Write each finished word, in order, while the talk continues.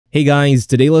Hey guys,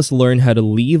 today let's learn how to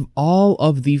leave all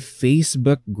of the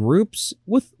Facebook groups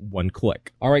with one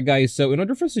click. Alright guys, so in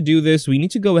order for us to do this, we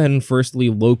need to go ahead and firstly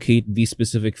locate the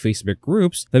specific Facebook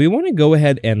groups that we want to go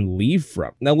ahead and leave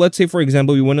from. Now let's say for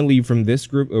example, we want to leave from this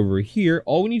group over here.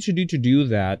 All we need to do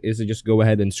that is to just go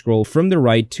ahead and scroll from the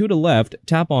right to the left,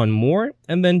 tap on more,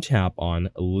 and then tap on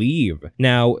leave.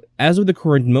 Now, as of the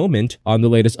current moment, on the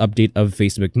latest update of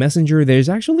Facebook Messenger, there's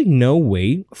actually no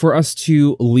way for us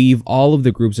to leave all of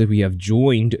the groups that we have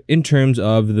joined in terms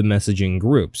of the messaging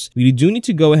groups. We do need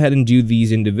to go ahead and do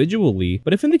these individually,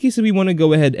 but if in the case that we want to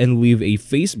go ahead and leave a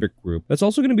Facebook group, that's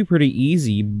also going to be pretty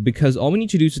easy because all we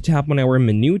need to do is to tap on our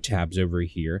menu tabs over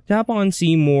here, tap on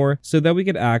see more so that we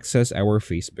can access our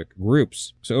Facebook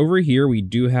groups. So over here, we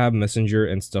do have Messenger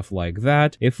and stuff like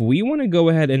that. If we want to go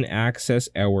ahead and access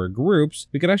our groups,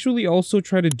 we could actually also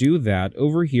try to do that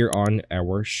over here on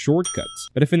our shortcuts.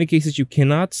 But if in the case that you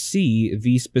cannot see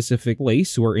the specific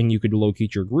place wherein you could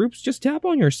locate your groups, just tap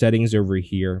on your settings over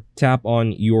here, tap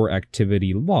on your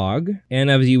activity log, and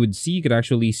as you would see, you could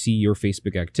actually see your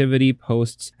Facebook activity,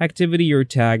 posts, activity you're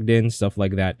tagged in, stuff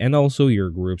like that, and also your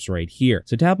groups right here.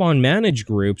 So tap on manage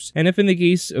groups, and if in the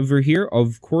case over here,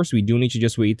 of course, we do need to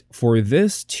just wait for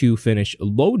this to finish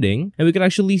loading, and we can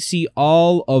actually see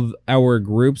all of our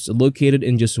groups located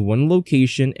in just one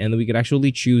location, and we could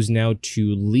actually choose now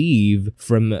to leave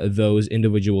from those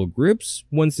individual groups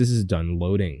once this is done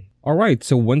loading. Alright,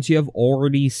 so once you have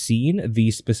already seen the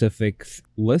specific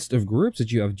list of groups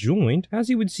that you have joined, as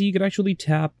you would see, you could actually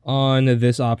tap on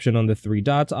this option on the three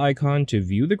dots icon to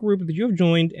view the group that you have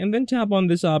joined, and then tap on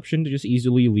this option to just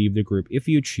easily leave the group if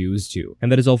you choose to.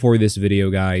 And that is all for this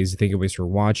video, guys. Thank you guys for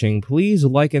watching. Please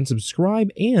like and subscribe,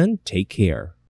 and take care.